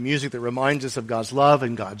Music that reminds us of God's love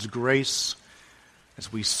and God's grace.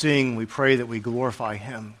 As we sing, we pray that we glorify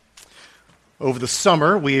Him. Over the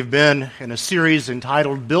summer, we have been in a series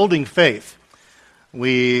entitled Building Faith.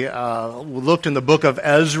 We looked in the book of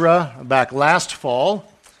Ezra back last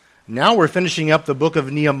fall. Now we're finishing up the book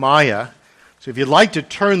of Nehemiah. So if you'd like to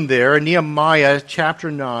turn there, Nehemiah chapter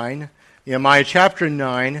 9,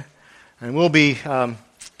 and we'll be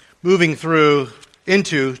moving through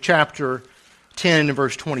into chapter 10 and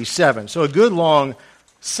verse 27. So a good long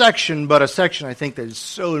section, but a section I think that is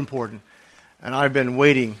so important. And I've been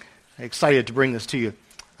waiting, excited to bring this to you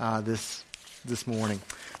this morning.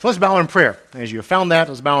 So let's bow in prayer. As you have found that,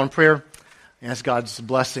 let's bow in prayer and ask God's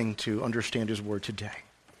blessing to understand His Word today.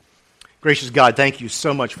 Gracious God, thank you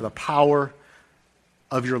so much for the power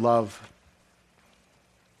of your love.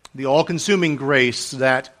 The all-consuming grace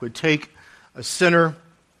that would take a sinner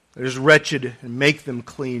that is wretched and make them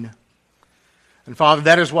clean. And Father,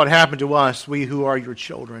 that is what happened to us, we who are your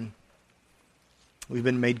children. We've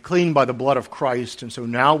been made clean by the blood of Christ, and so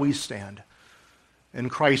now we stand in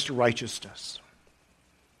Christ's righteousness.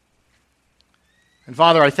 And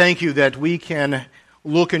Father, I thank you that we can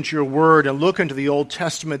look into your word and look into the Old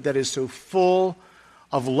Testament that is so full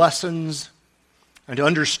of lessons, and to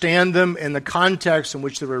understand them in the context in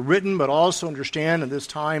which they were written, but also understand in this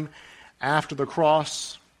time after the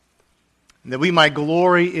cross, and that we might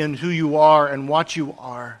glory in who you are and what you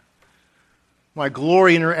are. Might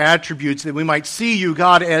glory in your attributes, that we might see you,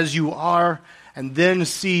 God, as you are, and then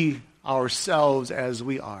see ourselves as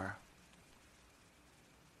we are.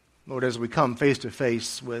 Lord, as we come face to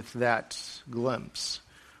face with that glimpse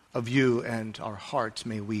of you and our hearts,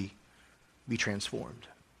 may we be transformed.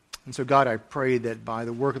 And so, God, I pray that by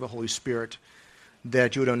the work of the Holy Spirit,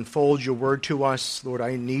 that you would unfold your word to us. Lord,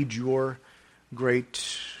 I need your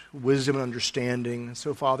great wisdom and understanding.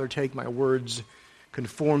 So, Father, take my words,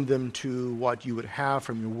 conform them to what you would have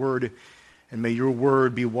from your word, and may your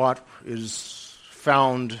word be what is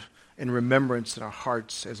found in remembrance in our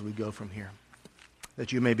hearts as we go from here.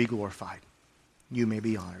 That you may be glorified, you may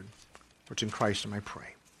be honored. For it's in Christ I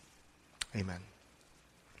pray. Amen.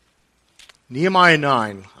 Nehemiah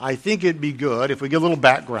 9. I think it'd be good if we get a little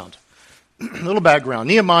background.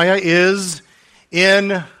 Nehemiah is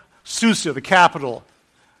in Susa, the capital.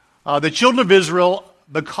 The children of Israel,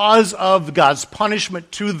 because of God's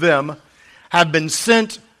punishment to them, have been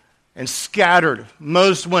sent and scattered.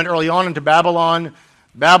 Most went early on into Babylon.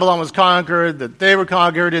 Babylon was conquered, that they were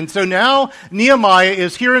conquered. And so now Nehemiah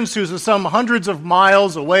is here in Susa, some hundreds of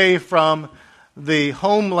miles away from the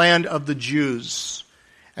homeland of the Jews.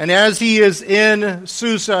 And as he is in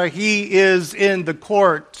Susa, he is in the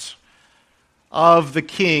court of the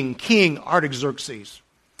king, King Artaxerxes,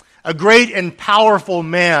 a great and powerful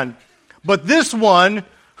man. But this one,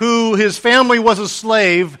 who his family was a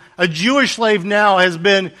slave, a Jewish slave now, has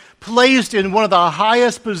been placed in one of the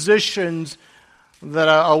highest positions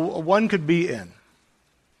that one could be in.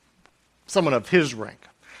 Someone of his rank.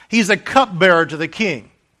 He's a cupbearer to the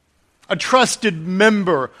king, a trusted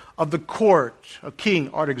member of the court of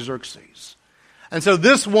King Artaxerxes. And so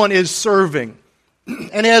this one is serving.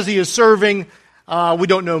 And as he is serving, we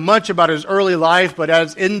don't know much about his early life, but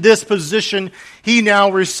as in this position, he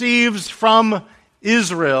now receives from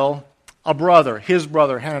Israel a brother, his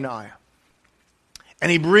brother Hananiah.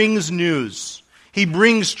 And he brings news. He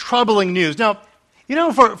brings troubling news. Now, you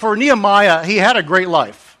know, for Nehemiah, he had a great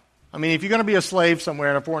life. I mean, if you're going to be a slave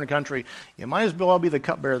somewhere in a foreign country, you might as well be the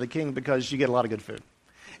cupbearer of the king because you get a lot of good food.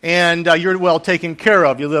 And you're well taken care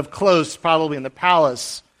of. You live close, probably in the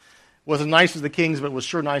palace. Wasn't nice as the king's, but was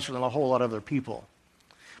sure nicer than a whole lot of other people.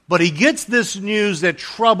 But he gets this news that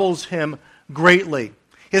troubles him greatly.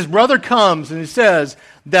 His brother comes and he says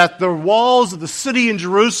that the walls of the city in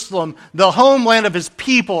Jerusalem, the homeland of his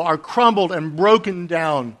people, are crumbled and broken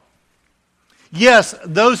down. Yes,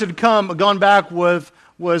 those had gone back with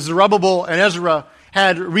Zerubbabel and Ezra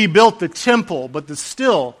had rebuilt the temple, but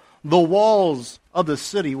still the walls of the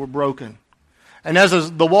city were broken. And as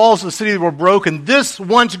the walls of the city were broken, this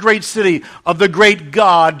once great city of the great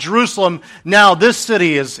God, Jerusalem, now this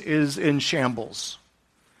city is in shambles.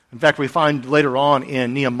 In fact, we find later on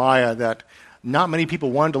in Nehemiah that not many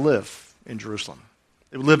people wanted to live in Jerusalem.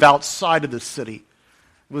 They would live outside of the city.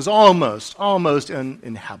 It was almost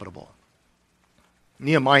uninhabitable.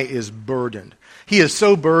 Nehemiah is burdened. He is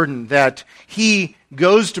so burdened that he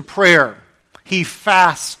goes to prayer. He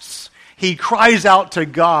fasts. He cries out to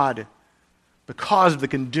God because of the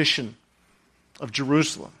condition of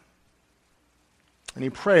Jerusalem. And he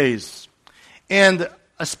prays. And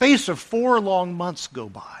a space of 4 long months go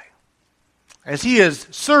by. as he is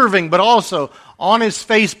serving, but also on his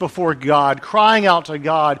face before God, crying out to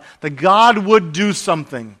God that God would do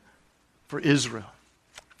something for Israel,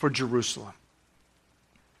 for Jerusalem.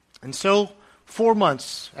 And so, 4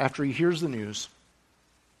 months after he hears the news,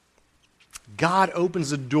 God opens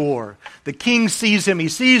the door. The king sees him. He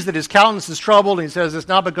sees that his countenance is troubled, and he says, it's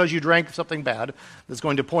not because you drank something bad that's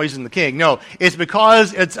going to poison the king. No, it's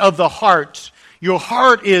because it's of the heart. Your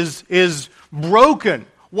heart is broken.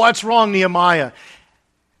 What's wrong, Nehemiah?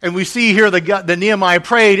 And we see here that Nehemiah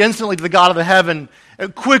prayed instantly to the God of the heaven,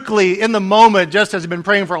 quickly, in the moment, just as he'd been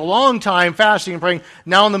praying for a long time, fasting and praying.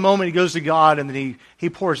 Now in the moment he goes to God, and then he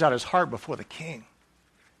pours out his heart before the king.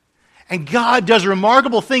 And God does a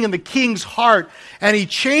remarkable thing in the king's heart, and he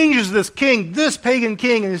changes this king, this pagan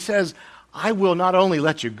king, and he says, I will not only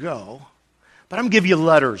let you go, but I'm going to give you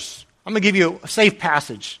letters. I'm going to give you a safe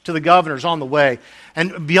passage to the governors on the way.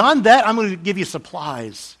 And beyond that, I'm going to give you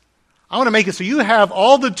supplies. I want to make it so you have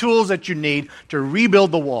all the tools that you need to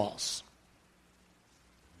rebuild the walls.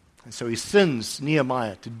 And so he sends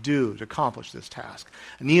Nehemiah to accomplish this task.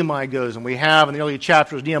 And Nehemiah goes, and we have in the early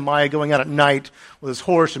chapters Nehemiah going out at night with his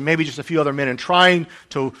horse and maybe just a few other men and trying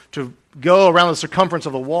to go around the circumference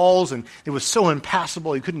of the walls, and it was so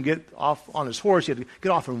impassable he couldn't get off on his horse. He had to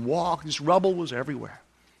get off and walk. This rubble was everywhere.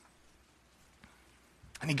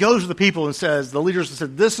 And he goes to the people and says, the leaders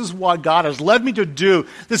said, this is what God has led me to do.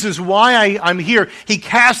 This is why I'm here. He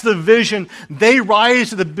casts the vision. They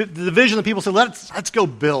rise to the vision. The people say, let's go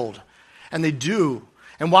build. And they do.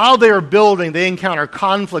 And while they are building, they encounter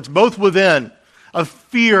conflicts, both within, of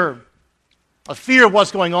fear of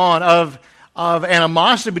what's going on, of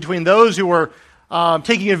animosity between those who are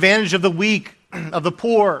taking advantage of the weak, of the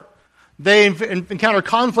poor. They encounter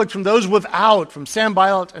conflict from those without, from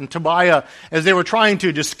Sanballat and Tobiah, as they were trying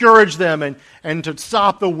to discourage them and to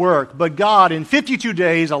stop the work. But God, in 52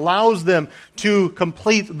 days, allows them to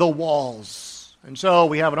complete the walls. And so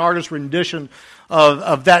we have an artist's rendition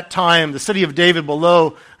of that time, the city of David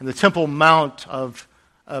below, and the Temple Mount of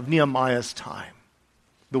Nehemiah's time.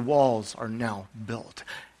 The walls are now built.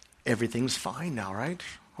 Everything's fine now, right?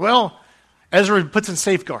 Well, Ezra puts in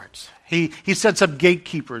safeguards. He sets up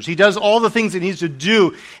gatekeepers. He does all the things he needs to do.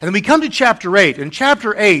 And then we come to chapter 8. In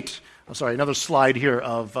chapter 8, another slide here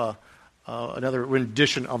of another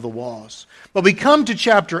rendition of the walls. But we come to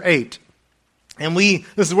chapter 8. And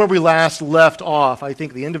this is where we last left off, I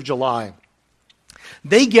think, the end of July.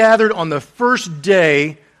 They gathered on the first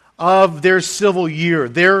day of their civil year,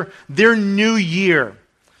 their new year.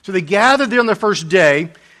 So they gathered there on the first day,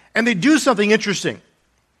 and they do something interesting.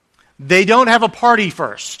 They don't have a party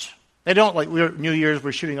first. They don't, like New Year's,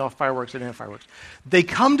 we're shooting off fireworks. They didn't have fireworks. They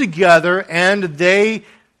come together and they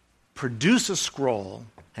produce a scroll,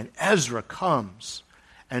 and Ezra comes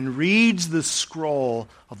and reads the scroll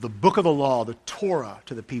of the book of the law, the Torah,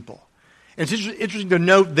 to the people. And it's interesting to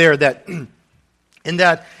note there that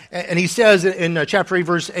and he says in chapter 8,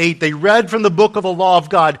 verse 8, they read from the book of the law of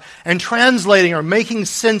God and translating or making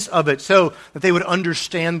sense of it so that they would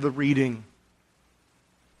understand the reading.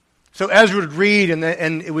 So Ezra would read, and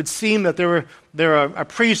it would seem that there are a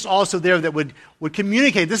priest also there that would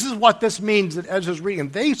communicate, this is what this means that Ezra's reading.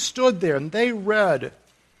 And they stood there, and they read.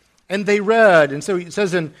 And they read. And so it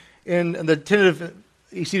says in the tentative,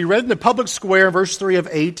 you see, he read in the public square, verse 3 of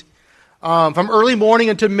 8, from early morning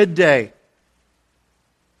until midday.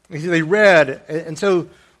 You see, they read. And so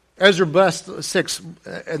Ezra blessed 6,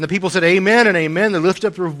 and the people said, amen and amen. They lifted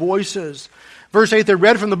up their voices. Verse 8, they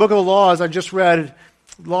read from the book of the law, as I just read,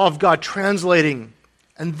 law of God, translating.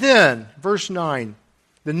 And then, verse 9,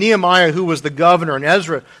 the Nehemiah, who was the governor, and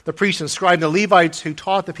Ezra, the priest and scribe, and the Levites who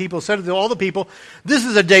taught the people, said to all the people, this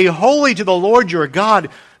is a day holy to the Lord your God.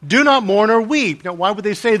 Do not mourn or weep. Now, why would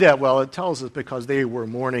they say that? Well, it tells us because they were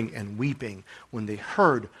mourning and weeping when they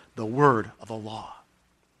heard the word of the law.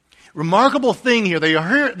 Remarkable thing here. They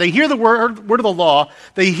hear the word of the law.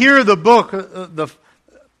 They hear the book.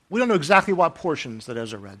 We don't know exactly what portions that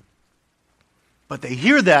Ezra read. But they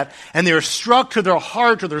hear that, and they are struck to their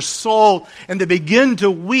heart, to their soul, and they begin to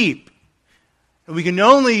weep. And we can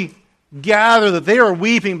only gather that they are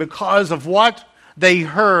weeping because of what they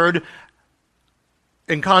heard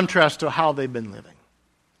in contrast to how they've been living.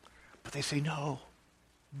 But they say, no,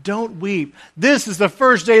 don't weep. This is the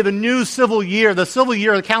first day of the new civil year,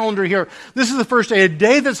 the calendar here. This is the first day, a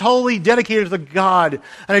day that's holy, dedicated to God,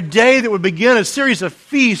 and a day that would begin a series of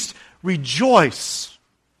feasts. Rejoice.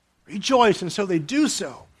 Rejoice, and so they do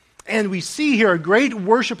so. And we see here a great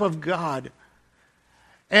worship of God.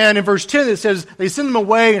 And in verse 10 it says, they send them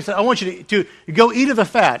away and say, I want you to go eat of the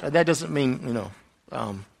fat. That doesn't mean,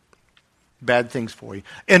 bad things for you.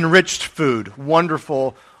 Enriched food,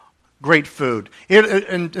 wonderful, great food.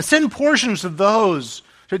 And send portions to those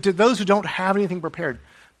who don't have anything prepared.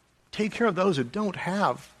 Take care of those who don't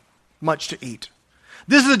have much to eat.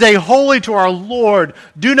 This is a day holy to our Lord.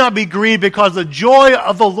 Do not be grieved, because the joy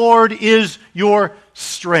of the Lord is your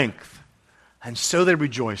strength. And so they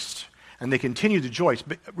rejoiced, and they continued to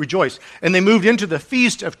rejoice. And they moved into the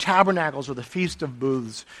Feast of Tabernacles, or the Feast of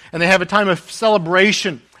Booths. And they have a time of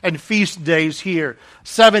celebration and feast days here.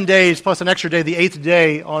 7 days plus an extra day, the 8th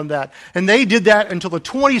day on that. And they did that until the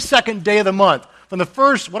 22nd day of the month. From the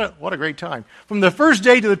first, what a great time. From the first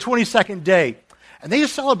day to the 22nd day. And they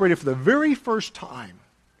celebrated for the very first time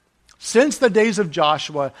since the days of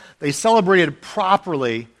Joshua. They celebrated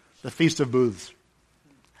properly the Feast of Booths.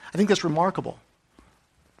 I think that's remarkable.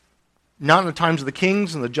 Not in the times of the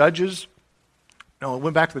kings and the judges. No, it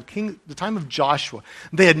went back to the time of Joshua.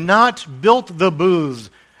 They had not built the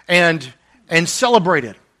booths and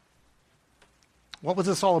celebrated. What was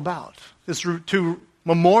this all about? This to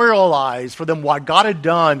memorialize for them what God had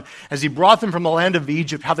done as He brought them from the land of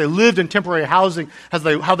Egypt, how they lived in temporary housing,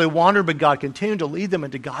 how they wandered, but God continued to lead them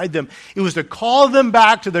and to guide them. It was to call them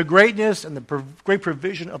back to the greatness and the great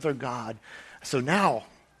provision of their God. So now,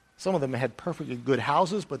 some of them had perfectly good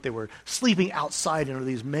houses, but they were sleeping outside in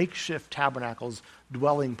these makeshift tabernacles,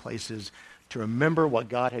 dwelling places, to remember what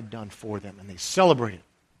God had done for them. And they celebrated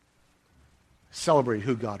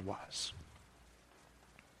who God was.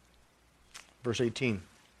 Verse 18.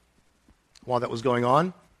 While that was going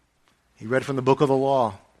on, he read from the book of the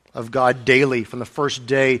law of God daily, from the first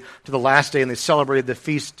day to the last day, and they celebrated the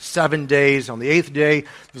feast 7 days. On the 8th day, there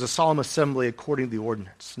was a solemn assembly according to the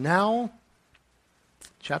ordinance. Now,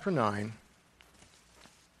 chapter 9,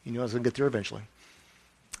 you know I was going to get there eventually.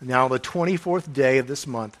 Now, the 24th day of this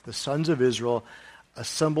month, the sons of Israel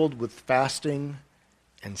assembled with fasting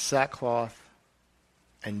and sackcloth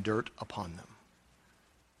and dirt upon them.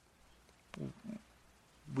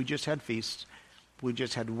 We just had feasts. We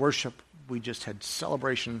just had worship. We just had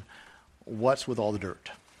celebration. What's with all the dirt?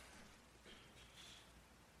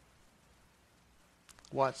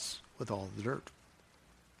 What's with all the dirt?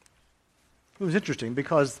 It was interesting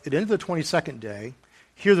because it ended the 22nd day.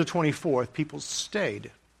 Here, the 24th, people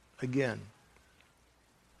stayed again.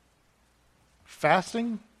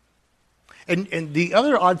 Fasting. And the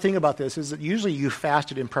other odd thing about this is that usually you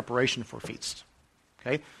fasted in preparation for a feast.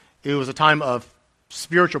 Okay? It was a time of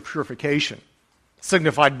spiritual purification,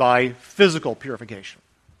 signified by physical purification.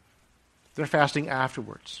 They're fasting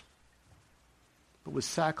afterwards, but with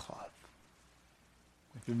sackcloth.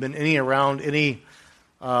 If you've been around any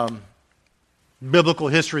biblical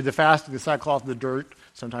history, the fasting, the sackcloth, the dirt,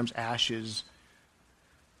 sometimes ashes,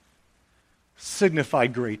 signify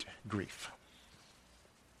great grief.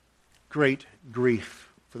 Great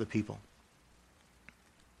grief for the people.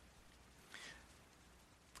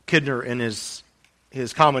 Kidner, in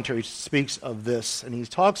his commentary, speaks of this, and he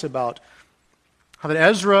talks about how that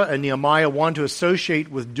Ezra and Nehemiah wanted to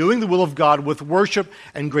associate with doing the will of God with worship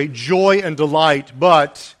and great joy and delight,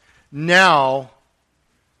 but now,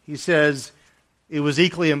 he says, it was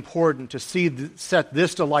equally important to set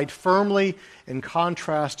this delight firmly in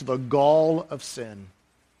contrast to the gall of sin,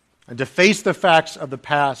 and to face the facts of the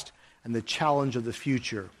past and the challenge of the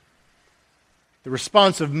future. The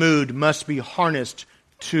responsive mood must be harnessed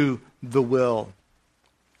to the will.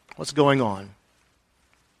 What's going on?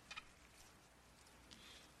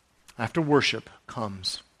 After worship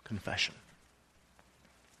comes confession.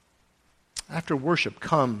 After worship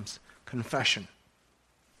comes confession.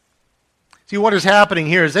 See, what is happening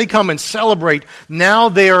here is they come and celebrate. Now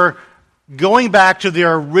they are going back to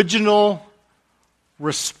their original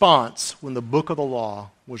response when the book of the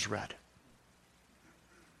law was read.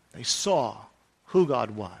 They saw who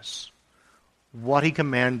God was, what He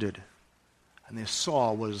commanded, and they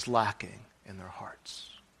saw what is lacking in their hearts.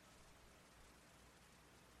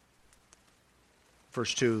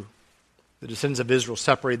 Verse 2, the descendants of Israel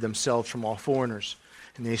separated themselves from all foreigners,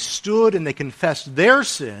 and they stood and they confessed their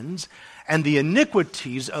sins and the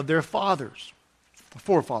iniquities of their fathers,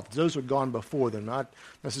 forefathers, those who had gone before them, not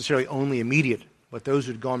necessarily only immediate, but those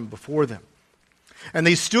who had gone before them. And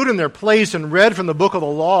they stood in their place and read from the book of the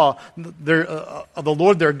law of the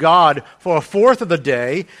Lord their God for a fourth of the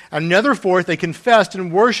day. Another fourth they confessed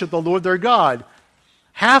and worshiped the Lord their God.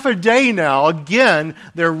 Half a day now, again,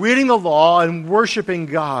 they're reading the law and worshiping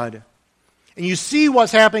God. And you see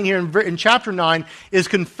what's happening here in chapter 9 is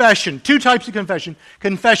confession. Two types of confession.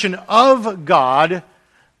 Confession of God.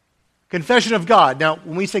 Confession of God. Now,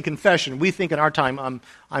 when we say confession, we think in our time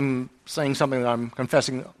I'm saying something that I'm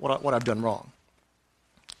confessing what I've done wrong.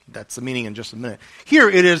 That's the meaning in just a minute. Here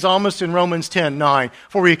it is almost in Romans 10:9.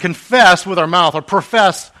 For we confess with our mouth or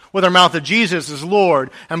profess with our mouth that Jesus is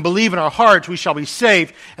Lord and believe in our hearts, we shall be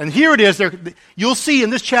saved. And here it is. You'll see in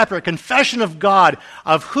this chapter a confession of God,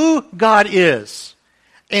 of who God is.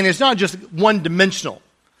 And it's not just one-dimensional.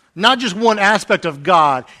 Not just one aspect of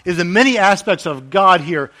God. It's the many aspects of God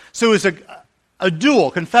here. So it's a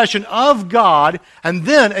dual confession of God and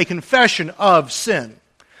then a confession of sin.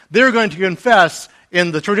 They're going to confess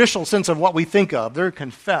in the traditional sense of what we think of. They're going to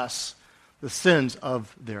confess the sins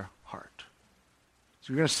of their heart.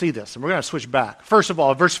 So we're going to see this, and we're going to switch back. First of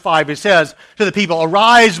all, verse 5, it says to the people,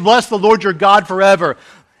 "Arise, bless the Lord your God forever."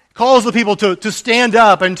 Calls the people to stand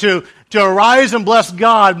up and to arise and bless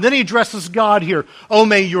God. And then he addresses God here. "Oh,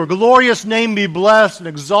 may your glorious name be blessed and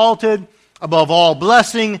exalted above all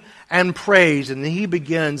blessing and praise." And then he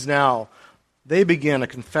begins now. They begin a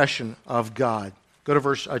confession of God. Go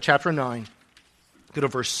to chapter 9. Go to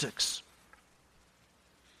verse 6.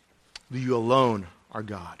 "You alone are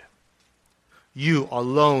God. You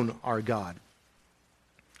alone are God.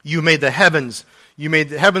 You made the heavens. You made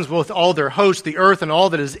the heavens with all their hosts, the earth and all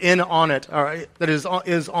that is on it,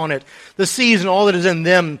 the seas and all that is in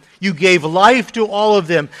them. You gave life to all of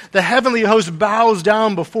them. The heavenly host bows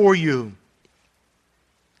down before you."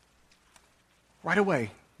 Right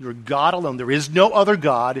away, you're God alone. There is no other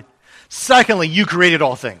God. Secondly, you created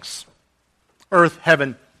all things. Earth,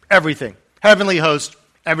 heaven, everything. Heavenly host,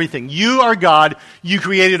 everything. You are God. You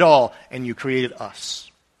created all, and you created us.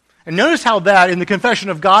 And notice how that, in the confession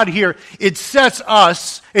of God here, it sets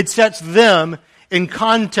them in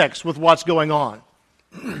context with what's going on.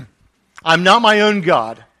 I'm not my own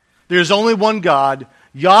God. There's only one God.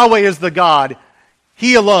 Yahweh is the God.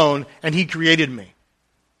 He alone, and He created me.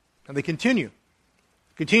 And they continue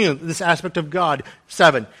this aspect of God.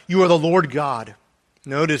 7, "You are the Lord God."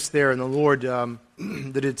 Notice there in the Lord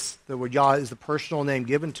that the word Yah is the personal name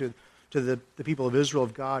given to the people of Israel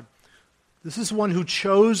of God. This is one who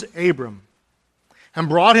chose Abram and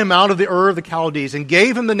brought him out of the Ur of the Chaldees and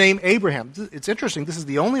gave him the name Abraham. It's interesting. This is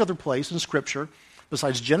the only other place in Scripture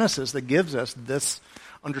besides Genesis that gives us this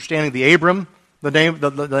understanding. The Abram, the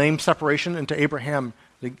name separation into Abraham,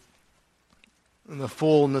 and the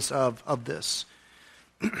fullness of this.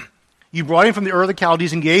 "You brought him from the Ur of the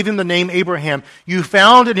Chaldees and gave him the name Abraham. You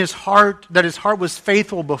found in his heart that his heart was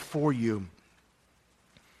faithful before you."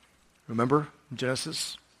 Remember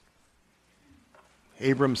Genesis?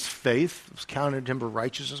 Abram's faith was counted to him for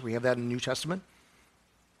righteousness. We have that in the New Testament.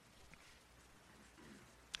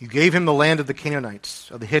 "You gave him the land of the Canaanites,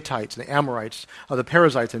 of the Hittites, and the Amorites, of the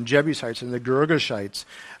Perizzites, and Jebusites, and the Girgashites,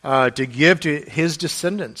 to give to his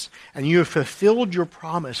descendants. And you have fulfilled your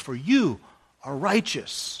promise, for you are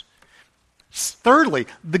righteous." Thirdly,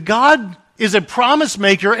 the God is a promise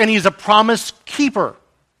maker, and He's a promise keeper.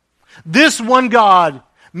 This one God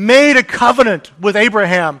made a covenant with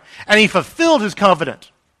Abraham, and He fulfilled His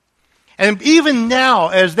covenant. And even now,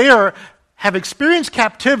 as they have experienced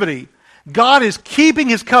captivity, God is keeping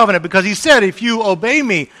His covenant because He said, "If you obey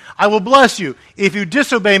me, I will bless you. If you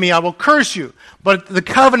disobey me, I will curse you." But the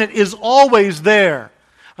covenant is always there.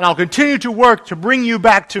 And I'll continue to work to bring you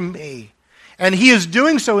back to me. And He is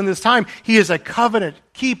doing so in this time. He is a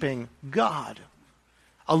covenant-keeping God.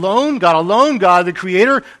 God the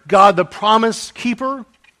Creator, God the promise keeper.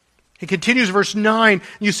 He continues, verse 9,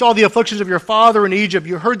 "You saw the afflictions of your father in Egypt.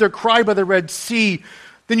 You heard their cry by the Red Sea.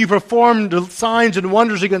 Then you performed signs and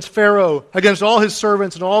wonders against Pharaoh, against all his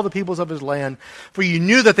servants and all the peoples of his land. For you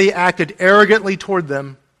knew that they acted arrogantly toward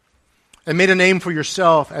them and made a name for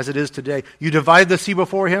yourself as it is today. You divided the sea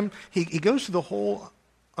before him." He goes through the whole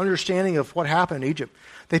understanding of what happened in Egypt.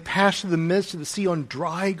 "They passed through the midst of the sea on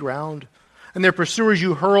dry ground, and their pursuers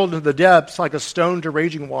you hurled into the depths like a stone to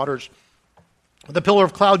raging waters. With a pillar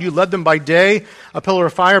of cloud you led them by day, a pillar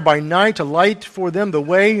of fire by night, to light for them the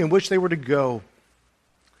way in which they were to go."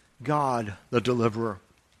 God, the deliverer.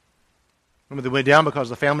 Remember, they went down because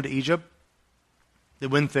of the famine to Egypt. They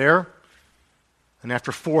went there, and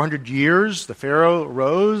after 400 years, the Pharaoh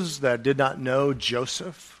arose that did not know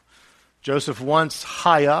Joseph. Joseph once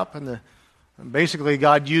high up, and basically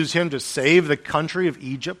God used him to save the country of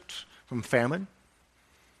Egypt from famine.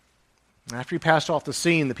 And after he passed off the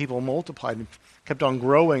scene, the people multiplied and kept on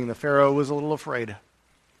growing. The Pharaoh was a little afraid.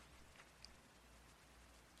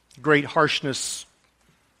 Great harshness,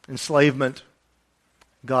 enslavement,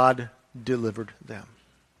 God delivered them.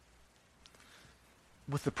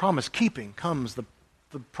 With the promise keeping comes the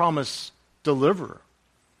promise deliverer.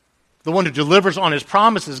 The one who delivers on His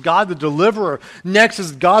promises, God the deliverer. Next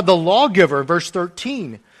is God the lawgiver, verse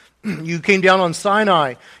 13. "You came down on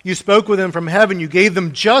Sinai. You spoke with them from heaven. You gave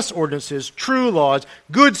them just ordinances, true laws,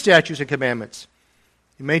 good statutes and commandments.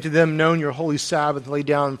 You made to them known your holy Sabbath, laid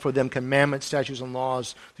down for them commandments, statutes, and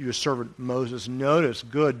laws through your servant Moses. Notice,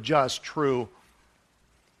 good, just, true.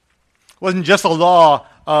 It wasn't just a law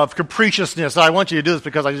of capriciousness. I want you to do this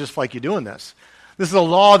because I just like you doing this. This is a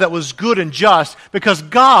law that was good and just because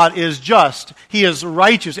God is just. He is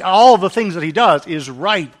righteous. All the things that he does is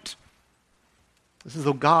right. This is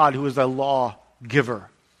the God who is the law giver.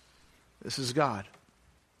 This is God.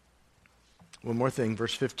 One more thing,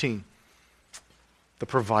 verse 15. The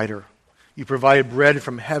provider. You provided bread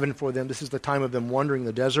from heaven for them. This is the time of them wandering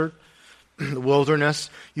the desert, the wilderness.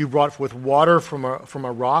 You brought forth water from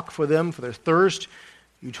a rock for them, for their thirst.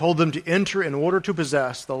 You told them to enter in order to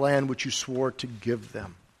possess the land which you swore to give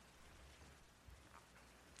them.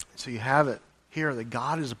 So you have it here that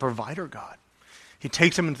God is a provider God. He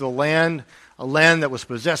takes them into the land, a land that was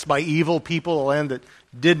possessed by evil people, a land that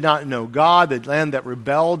did not know God, the land that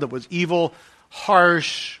rebelled, that was evil,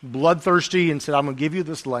 harsh, bloodthirsty, and said, I'm going to give you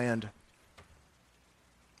this land.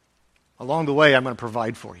 Along the way, I'm going to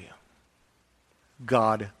provide for you.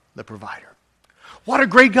 God, the provider. What a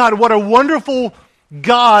great God. What a wonderful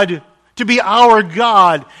God to be our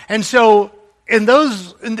God. And so, in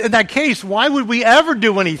that case, why would we ever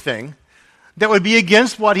do anything that would be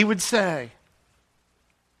against what he would say?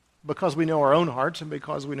 Because we know our own hearts and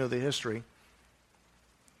because we know the history.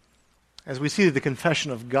 As we see the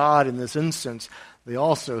confession of God in this instance, they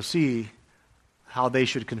also see how they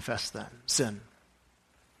should confess sin.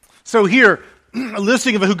 So here, a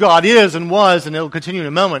listing of who God is and was, and it will continue in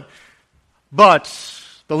a moment, but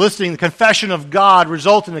the listing, the confession of God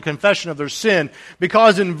results in the confession of their sin,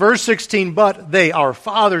 because in verse 16, but they, our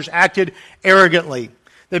fathers, acted arrogantly.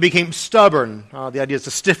 They became stubborn. The idea is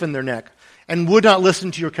to stiffen their neck, and would not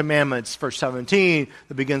listen to your commandments. Verse 17,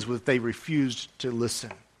 that begins with they refused to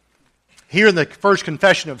listen. Here in the first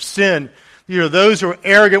confession of sin, those who are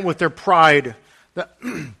arrogant with their pride,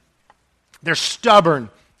 they're stubborn,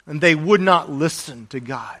 and they would not listen to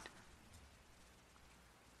God.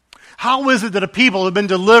 How is it that a people have been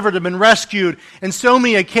delivered, have been rescued in so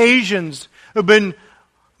many occasions, have been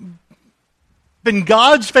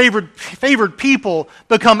God's favored people,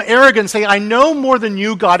 become arrogant and say, I know more than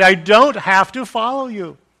you, God, I don't have to follow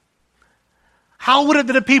you? How would it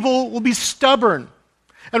that a people will be stubborn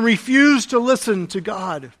and refuse to listen to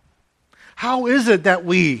God? How is it that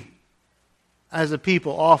we, as a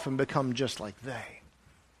people, often become just like they?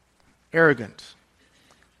 Arrogant.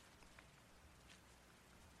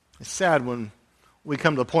 It's sad when we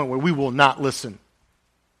come to the point where we will not listen.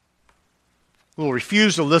 We will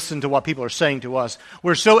refuse to listen to what people are saying to us.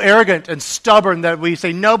 We're so arrogant and stubborn that we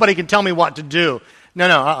say, nobody can tell me what to do.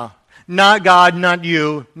 No. Not God, not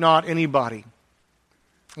you, not anybody.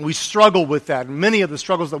 We struggle with that. Many of the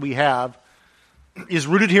struggles that we have is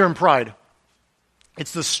rooted here in pride.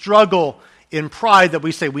 It's the struggle in pride that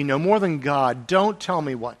we say, we know more than God. Don't tell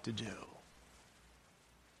me what to do.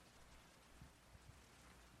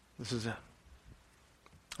 This is it.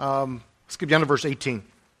 Skip down to verse 18.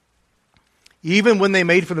 Even when they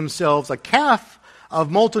made for themselves a calf of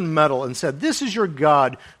molten metal and said, this is your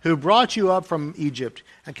God who brought you up from Egypt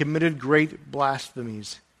and committed great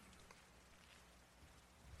blasphemies.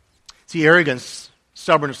 See, arrogance,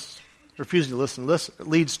 stubbornness, refusing to listen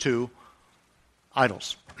leads to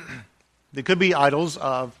idols. They could be idols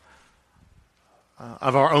of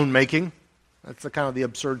our own making. That's the kind of the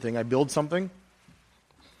absurd thing. I build something,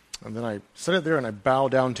 and then I set it there and I bow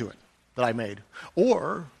down to it that I made.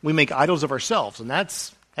 Or we make idols of ourselves, and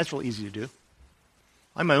that's real easy to do.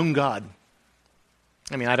 I'm my own God.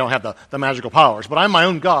 I mean, I don't have the magical powers, but I'm my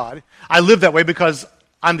own God. I live that way because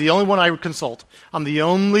I'm the only one I would consult. I'm the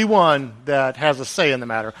only one that has a say in the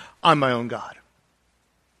matter. I'm my own God.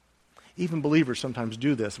 Even believers sometimes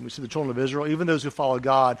do this. And we see the children of Israel, even those who follow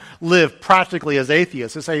God, live practically as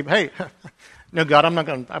atheists. They say, hey, no, God, I'm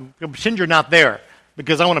going to pretend you're not there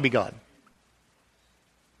because I want to be God.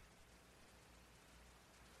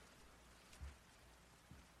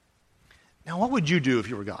 Now, what would you do if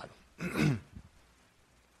you were God?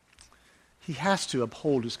 He has to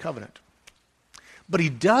uphold his covenant. But he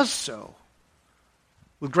does so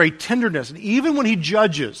with great tenderness. And even when he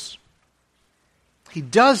judges, he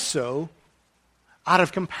does so out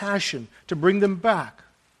of compassion to bring them back.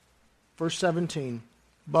 Verse 17,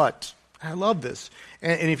 but, I love this.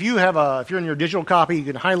 And if you're in your digital copy, you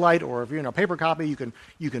can highlight, or if you're in a paper copy,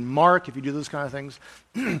 you can mark if you do those kind of things.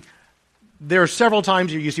 There are several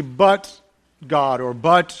times you see but God or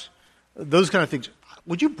but, those kind of things.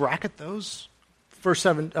 Would you bracket those? Verse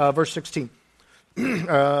 16.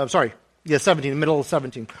 17, the middle of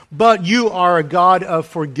 17. But you are a God of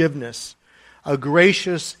forgiveness, a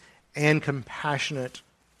gracious and compassionate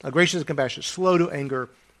Gracious and compassionate, slow to anger,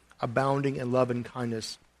 abounding in love and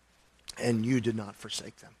kindness, and you did not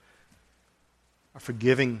forsake them. A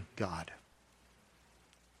forgiving God.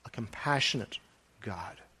 A compassionate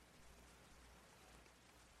God.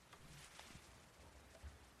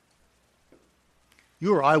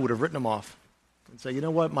 You or I would have written them off and say, you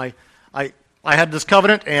know what, I had this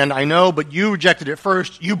covenant, and I know, but you rejected it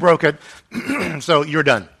first, you broke it, so you're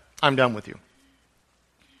done. I'm done with you.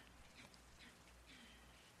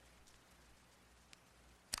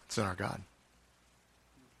 It's not our God.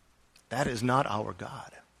 That is not our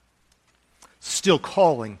God. Still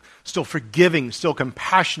calling, still forgiving, still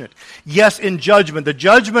compassionate. Yes, in judgment. The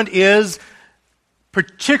judgment is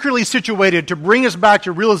particularly situated to bring us back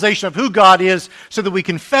to realization of who God is so that we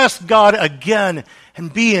confess God again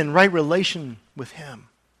and be in right relation with Him.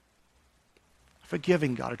 A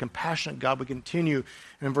forgiving God, a compassionate God. We continue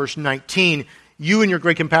in verse 19. You in your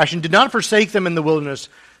great compassion did not forsake them in the wilderness.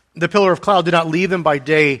 The pillar of cloud did not leave them by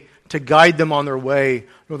day to guide them on their way,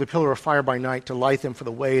 nor the pillar of fire by night to light them for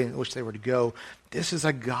the way in which they were to go. This is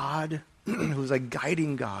a God who is a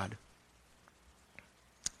guiding God.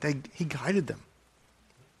 He guided them.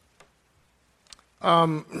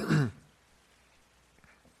 I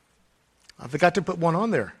forgot to put one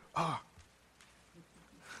on there.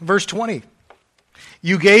 Verse 20.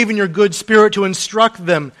 You gave in your good spirit to instruct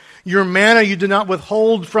them. Your manna you did not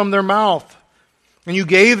withhold from their mouth. And you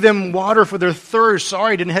gave them water for their thirst.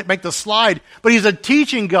 Sorry, I didn't make the slide. But He's a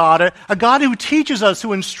teaching God, a God who teaches us,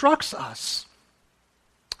 who instructs us.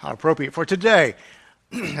 How appropriate for today.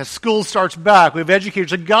 As school starts back, we have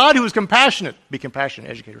educators. A God who is compassionate. Be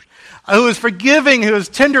compassionate, educators. Who is forgiving, who is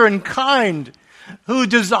tender and kind. Who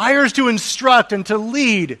desires to instruct and to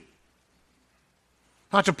lead.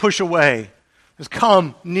 Not to push away. Just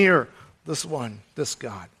come near this one, this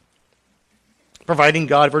God. Providing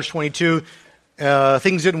God, verse 22.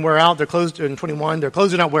 Things didn't wear out. Their clothes, in 21, their clothes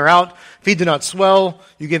did not wear out. Feet did not swell.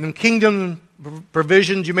 You gave them kingdom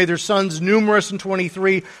provisions. You made their sons numerous in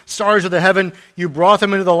 23. Stars of the heaven. You brought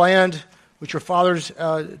them into the land which your fathers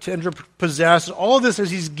to enter possess. All of this as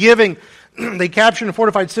He's giving. They captured and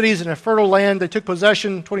fortified cities in a fertile land. They took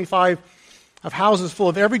possession, 25, of houses full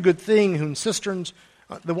of every good thing, whose cisterns.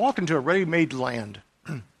 They walk into a ready-made land.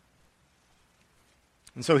 And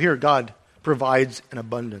so here God provides an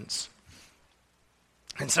abundance.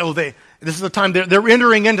 And so this is the time they're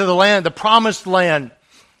entering into the land, the promised land.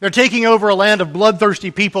 They're taking over a land of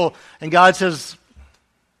bloodthirsty people, and God says,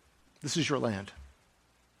 this is your land.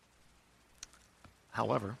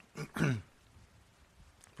 However,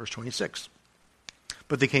 verse 26,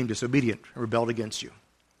 but they came disobedient and rebelled against you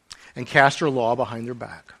and cast your law behind their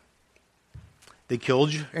back. They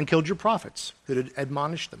killed your prophets who had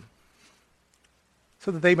admonished them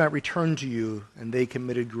so that they might return to you, and they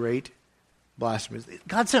committed great blasphemies.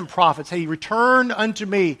 God sent prophets. Hey, return unto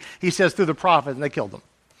me, He says through the prophets, and they killed them.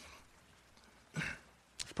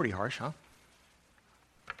 It's pretty harsh, huh?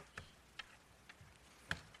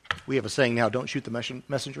 We have a saying now, don't shoot the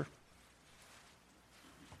messenger.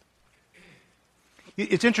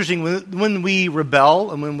 It's interesting, when we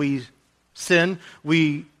rebel and when we sin,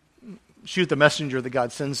 we shoot the messenger that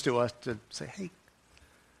God sends to us to say, hey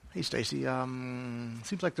Stacy,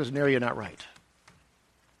 seems like there's an area not right.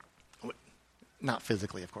 Not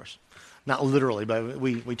physically, of course. Not literally, but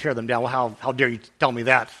we tear them down. Well, how dare you tell me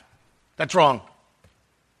that? That's wrong.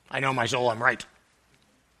 I know my soul, I'm right.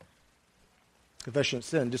 Confession of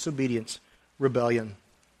sin, disobedience, rebellion.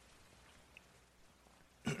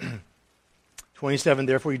 27,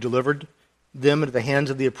 therefore you delivered them into the hands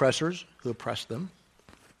of the oppressors who oppressed them.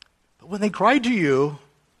 But when they cried to you,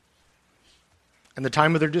 in the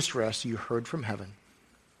time of their distress, you heard from heaven,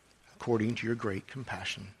 according to your great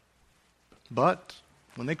compassion. But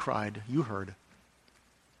when they cried, you heard.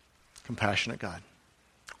 Compassionate God.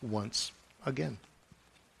 Once again.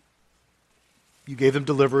 You gave them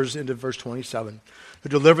deliverers into verse 27, who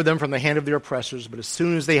delivered them from the hand of their oppressors. But as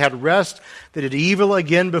soon as they had rest, they did evil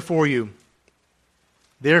again before you.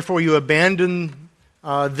 Therefore you abandoned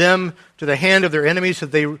them to the hand of their enemies, so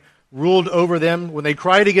they ruled over them. When they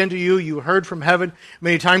cried again to you, you heard from heaven.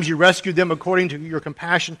 Many times you rescued them according to your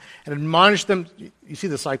compassion and admonished them. You see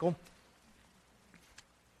the cycle?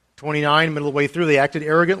 29, middle of the way through, they acted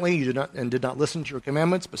arrogantly. You did not listen to your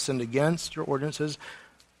commandments, but sinned against your ordinances.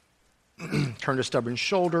 Turned a stubborn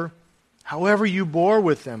shoulder. However, you bore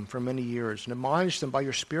with them for many years and admonished them by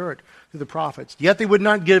your Spirit through the prophets. Yet they would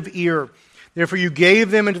not give ear. Therefore you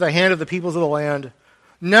gave them into the hand of the peoples of the land.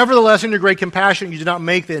 Nevertheless, in your great compassion, you did not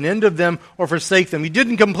make an end of them or forsake them. You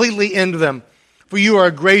didn't completely end them, for you are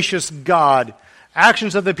a gracious God.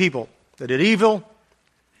 Actions of the people that did evil,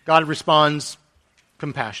 God responds,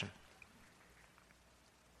 compassion.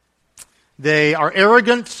 They are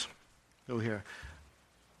arrogant. Go here.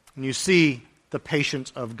 And you see the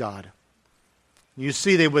patience of God. You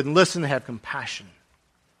see they would listen and have compassion.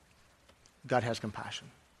 God has compassion.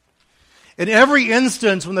 In every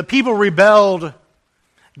instance when the people rebelled,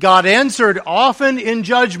 God answered often in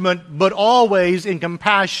judgment, but always in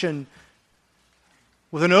compassion,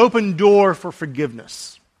 with an open door for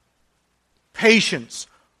forgiveness. Patience.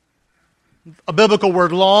 A biblical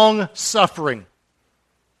word, long suffering.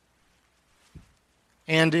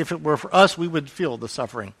 And if it were for us, we would feel the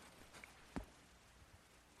suffering.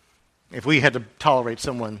 If we had to tolerate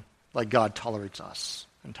someone like God tolerates us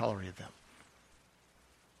and tolerated them.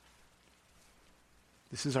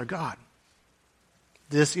 This is our God.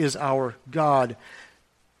 This is our God.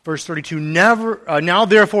 Verse 32, now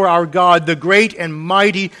therefore our God, the great and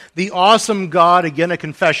mighty, the awesome God, again a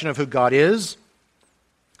confession of who God is,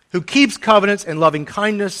 who keeps covenants and loving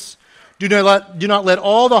kindness. Do not let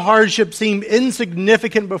all the hardship seem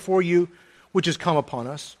insignificant before you, which has come upon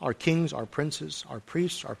us, our kings, our princes, our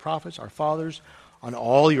priests, our prophets, our fathers, on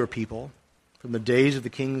all your people, from the days of the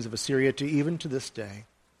kings of Assyria to even to this day.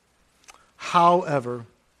 However,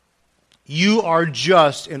 you are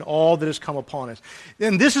just in all that has come upon us.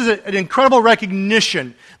 And this is an incredible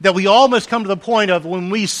recognition that we all must come to the point of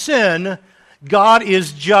when we sin, God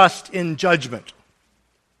is just in judgment.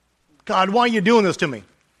 God, why are you doing this to me?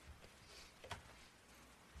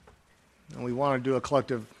 And we want to do a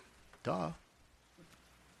collective, duh.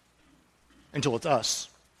 Until it's us.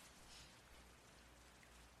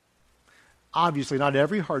 Obviously, not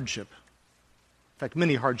every hardship, in fact,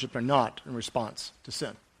 many hardships are not in response to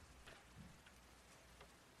sin.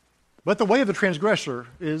 But the way of the transgressor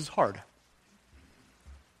is hard.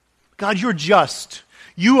 God, you're just.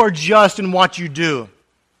 You are just in what you do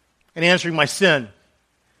in answering my sin.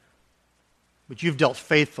 But you've dealt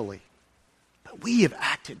faithfully. But we have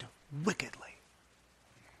acted wickedly.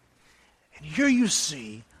 And here you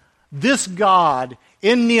see this God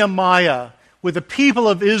in Nehemiah with the people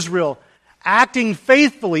of Israel acting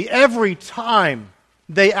faithfully every time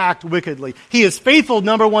they act wickedly. He is faithful,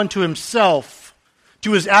 number one, to himself,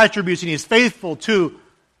 to his attributes, and he is faithful to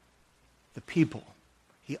the people.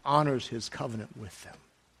 He honors his covenant with them.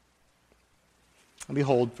 And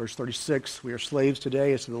behold, verse 36, we are slaves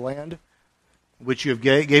today as to the land which you have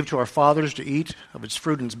gave to our fathers to eat of its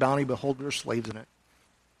fruit and its bounty. Behold, we are slaves in it.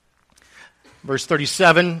 Verse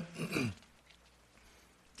 37,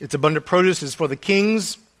 its abundant produce is for the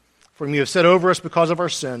kings, for whom you have set over us because of our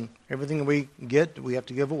sin. Everything that we get, we have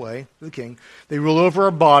to give away to the king. They rule over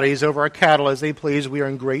our bodies, over our cattle as they please. We are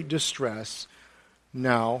in great distress.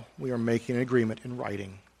 Now we are making an agreement in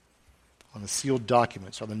writing. On the sealed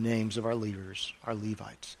documents are the names of our leaders, our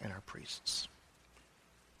Levites, and our priests.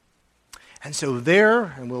 And so there,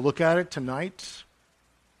 and we'll look at it tonight,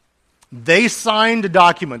 they signed a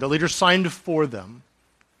document, the leaders signed for them,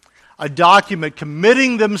 a document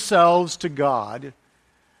committing themselves to God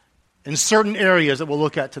in certain areas that we'll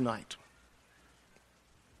look at tonight.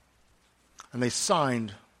 And they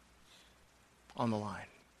signed on the line.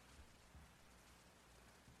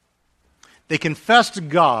 They confessed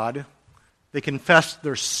God, they confessed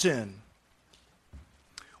their sin.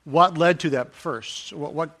 What led to that first?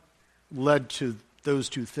 What led to those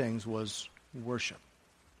two things was worship.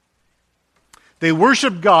 They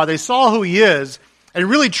worshiped God. They saw who he is. And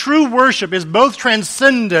really true worship is both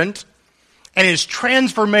transcendent and is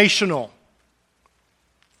transformational.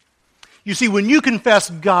 You see, when you confess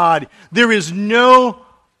God, there is no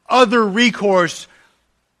other recourse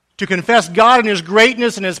to confess God and his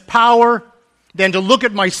greatness and his power than to look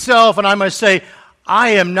at myself and I must say,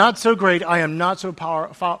 I am not so great, I am not so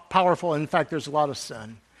powerful. In fact, there's a lot of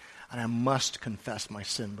sin. And I must confess my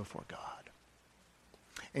sin before God.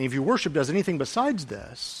 And if your worship does anything besides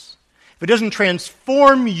this, if it doesn't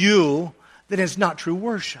transform you, then it's not true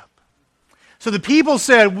worship. So the people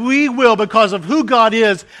said, we will, because of who God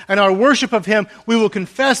is and our worship of him, we will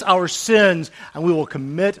confess our sins and we will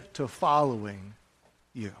commit to following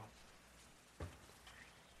you.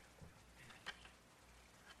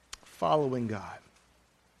 Following God.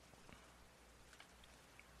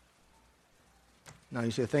 Now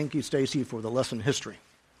you say, thank you, Stacy, for the lesson history.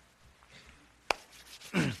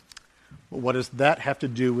 Well, what does that have to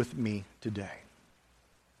do with me today?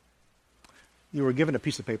 You were given a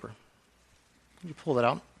piece of paper. Can you pull that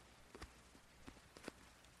out?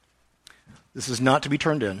 This is not to be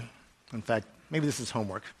turned in. In fact, maybe this is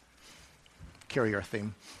homework. Carry our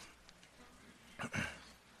theme.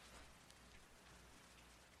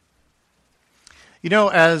 You know,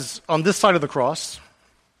 as on this side of the cross,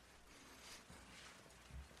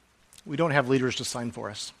 We don't have leaders to sign for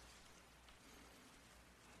us.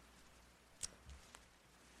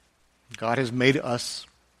 God has made us,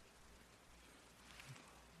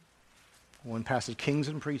 one passage, kings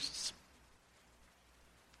and priests.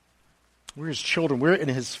 We're his children. We're in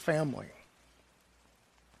his family.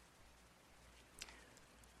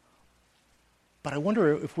 But I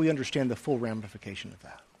wonder if we understand the full ramification of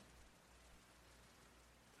that.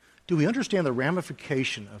 Do we understand the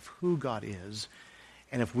ramification of who God is?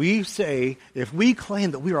 And if we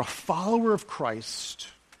claim that we are a follower of Christ,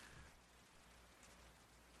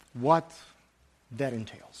 what that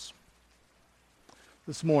entails?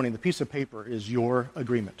 This morning, the piece of paper is your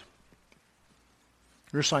agreement,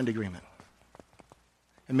 your signed agreement.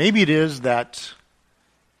 And maybe it is that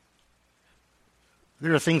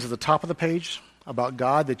there are things at the top of the page about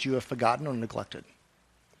God that you have forgotten or neglected.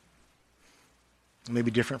 It may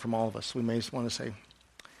be different from all of us. We may want to say,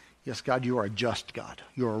 yes, God, you are a just God.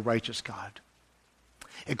 You are a righteous God.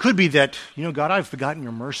 It could be that, God, I've forgotten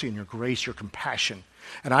your mercy and your grace, your compassion,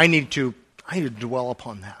 and I need to dwell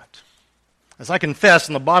upon that. As I confess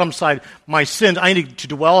on the bottom side my sins, I need to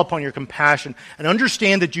dwell upon your compassion and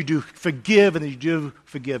understand that you do forgive and that you do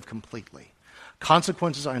forgive completely.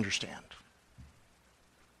 Consequences, I understand.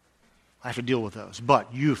 I have to deal with those,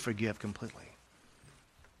 but you forgive completely.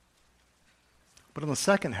 But in the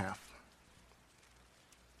second half,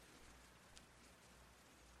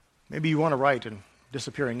 maybe you want to write in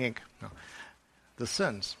disappearing ink, the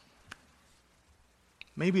sins.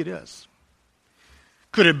 Maybe it is.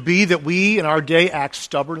 Could it be that we in our day act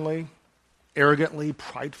stubbornly, arrogantly,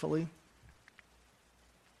 pridefully?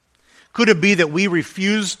 Could it be that we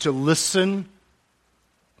refuse to listen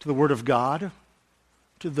to the Word of God,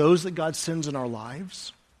 to those that God sends in our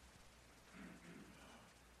lives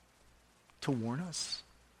to warn us?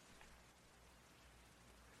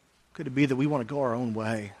 Could it be that we want to go our own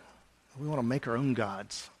way? We want to make our own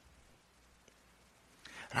gods?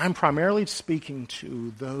 And I'm primarily speaking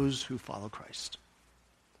to those who follow Christ,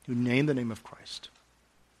 who name the name of Christ.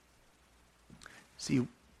 See,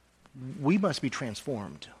 we must be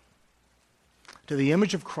transformed to the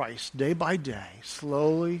image of Christ day by day,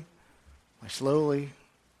 slowly by slowly.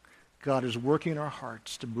 God is working in our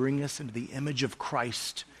hearts to bring us into the image of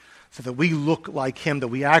Christ so that we look like him, that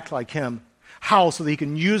we act like him. How? So that he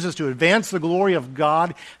can use us to advance the glory of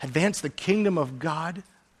God, advance the kingdom of God.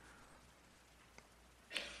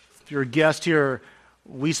 If you're a guest here,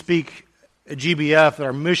 we speak at GBF that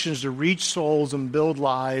our mission is to reach souls and build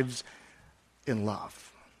lives in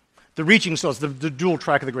love. The reaching souls, the dual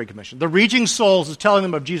track of the Great Commission. The reaching souls is telling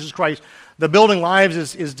them of Jesus Christ. The building lives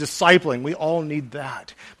is discipling. We all need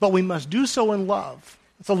that. But we must do so in love.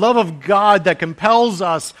 It's the love of God that compels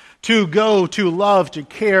us to go, to love, to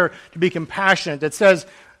care, to be compassionate, that says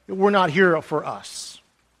we're not here for us.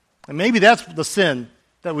 And maybe that's the sin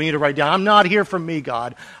that we need to write down. I'm not here for me,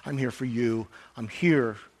 God. I'm here for you. I'm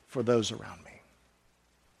here for those around me.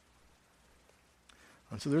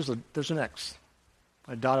 And so there's an X,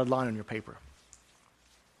 a dotted line on your paper.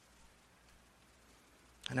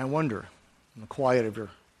 And I wonder, in the quiet of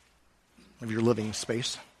your living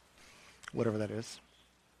space, whatever that is,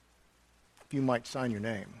 if you might sign your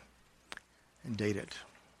name and date it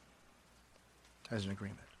as an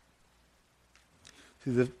agreement.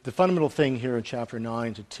 See, the fundamental thing here in chapter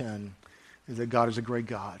 9 to 10 is that God is a great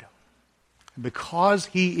God. And because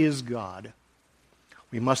he is God,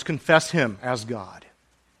 we must confess him as God.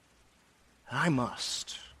 And I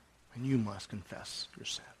must, and you must confess your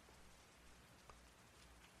sin.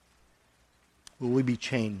 Will we be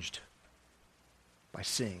changed by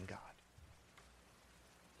seeing God?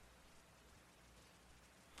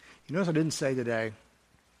 You notice I didn't say today,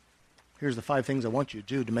 here's the 5 things I want you to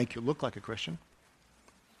do to make you look like a Christian.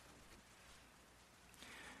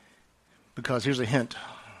 Because here's a hint.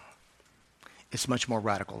 It's much more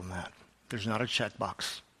radical than that. There's not a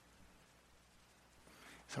checkbox.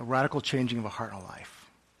 It's a radical changing of a heart and a life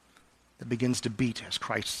that begins to beat as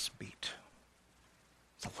Christ's beat.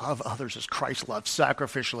 To love others as Christ loved,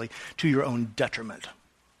 sacrificially to your own detriment.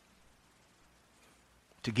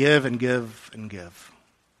 To give and give and give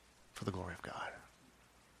for the glory of God.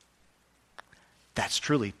 That's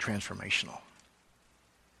truly transformational.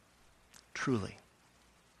 Truly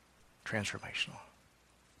transformational.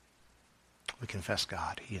 We confess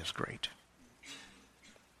God. He is great.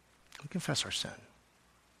 We confess our sin.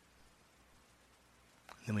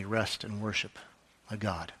 And then we rest and worship a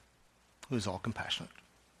God who is all compassionate.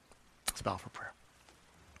 Let's bow for prayer.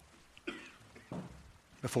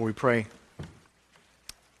 Before we pray,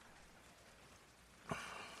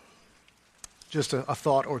 just a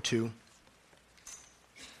thought or two.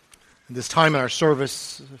 This time in our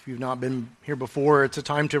service, if you've not been here before, it's a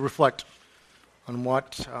time to reflect on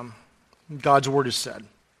what God's Word has said,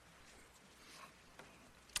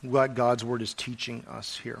 what God's Word is teaching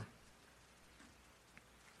us here.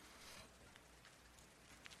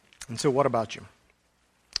 And so what about you?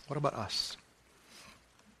 What about us?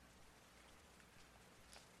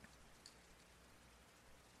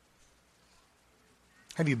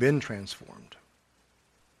 Have you been transformed?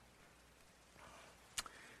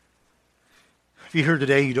 If you're here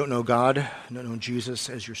today, you don't know God, you don't know Jesus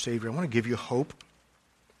as your Savior, I want to give you hope.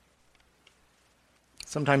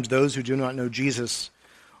 Sometimes those who do not know Jesus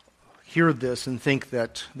hear this and think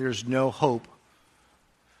that there's no hope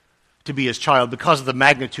to be His child because of the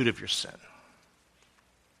magnitude of your sin.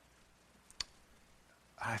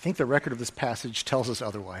 I think the record of this passage tells us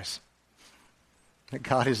otherwise. That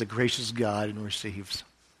God is a gracious God and receives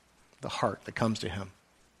the heart that comes to Him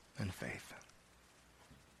in faith.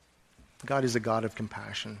 God is a God of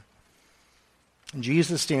compassion. And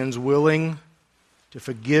Jesus stands willing to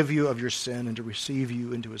forgive you of your sin and to receive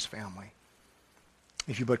you into His family,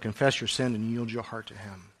 if you but confess your sin and yield your heart to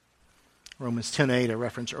Him. Romans 10:8, I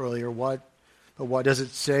referenced earlier. But what does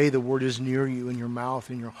it say? The word is near you, in your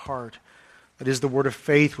mouth, in your heart. That is the word of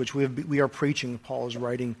faith which we are preaching, Paul is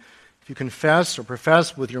writing. If you confess or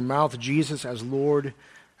profess with your mouth Jesus as Lord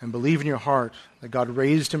and believe in your heart that God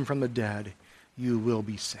raised Him from the dead, you will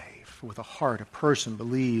be saved. For with a heart a person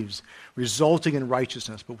believes, resulting in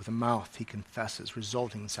righteousness, but with a mouth he confesses,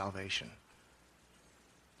 resulting in salvation.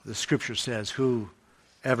 The Scripture says,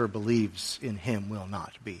 whoever believes in Him will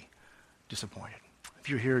not be disappointed. If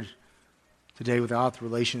you're here today without the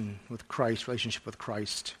relationship with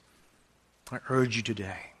Christ, I urge you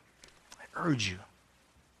today,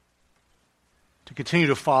 to continue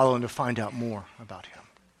to follow and to find out more about Him.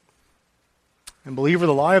 And believer,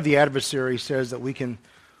 the lie of the adversary says that we can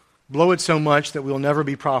blow it so much that we'll never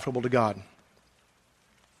be profitable to God.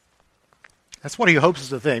 That's what he hopes us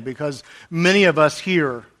to think, because many of us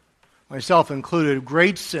here, myself included,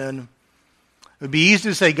 great sin. It would be easy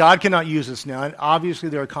to say God cannot use us now. And obviously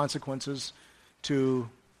there are consequences to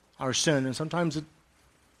our sin, and sometimes it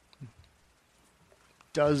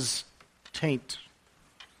does taint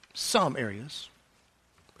some areas.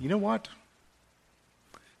 But you know what?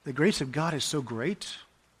 The grace of God is so great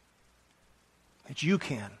that you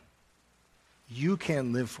can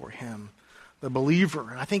live for Him, the believer.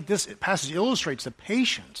 And I think this passage illustrates the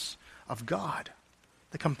patience of God,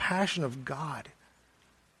 the compassion of God.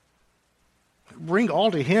 Bring all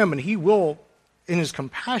to Him, and He will, in His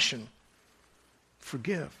compassion,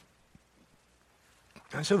 forgive.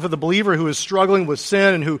 And so for the believer who is struggling with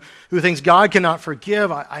sin and who thinks God cannot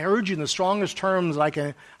forgive, I urge you in the strongest terms I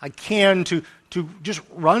can to just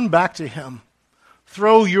run back to Him.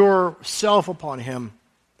 Throw yourself upon Him.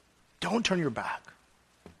 Don't turn your back.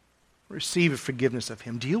 Receive forgiveness of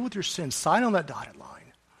Him. Deal with your sin. Sign on that dotted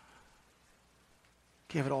line.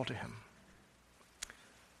 Give it all to Him.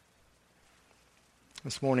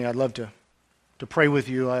 This morning I'd love to pray with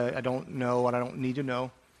you. I don't know and I don't need to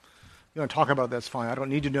know. You want to talk about that's fine. I don't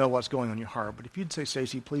need to know what's going on in your heart. But if you'd say,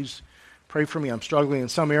 Stacey, please pray for me. I'm struggling in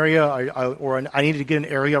some area, or I need to get an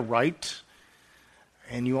area right,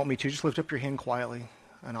 and you want me to, just lift up your hand quietly,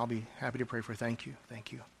 and I'll be happy to pray for you. Thank you.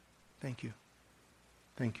 Thank you. Thank you.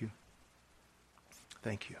 Thank you.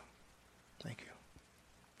 Thank you. Thank you.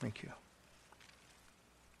 Thank you.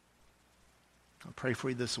 I'll pray for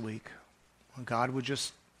you this week. God would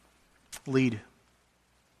just lead,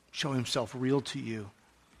 show Himself real to you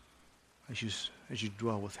as you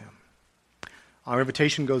dwell with Him. Our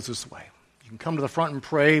invitation goes this way. You can come to the front and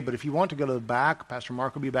pray, but if you want to go to the back, Pastor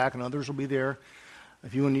Mark will be back and others will be there.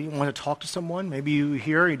 If you want to talk to someone, maybe you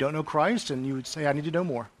here, you don't know Christ, and you would say, I need to know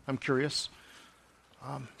more. I'm curious.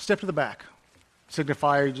 Step to the back.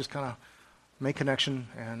 Signify, just kind of make connection,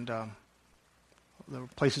 and there are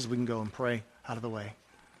places we can go and pray out of the way.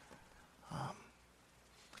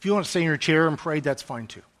 If you want to stay in your chair and pray, that's fine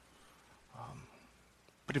too.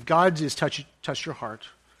 But if God has touched your heart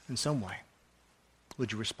in some way,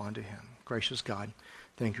 would you respond to Him? Gracious God,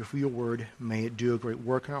 thank you for your word. May it do a great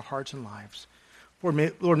work in our hearts and lives. Lord,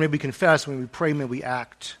 may we confess, when we pray, may we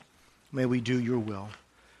act, may we do your will.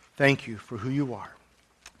 Thank you for who you are.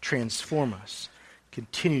 Transform us.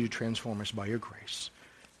 Continue to transform us by your grace.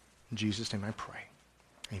 In Jesus' name I pray.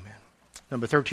 Amen. Number 13.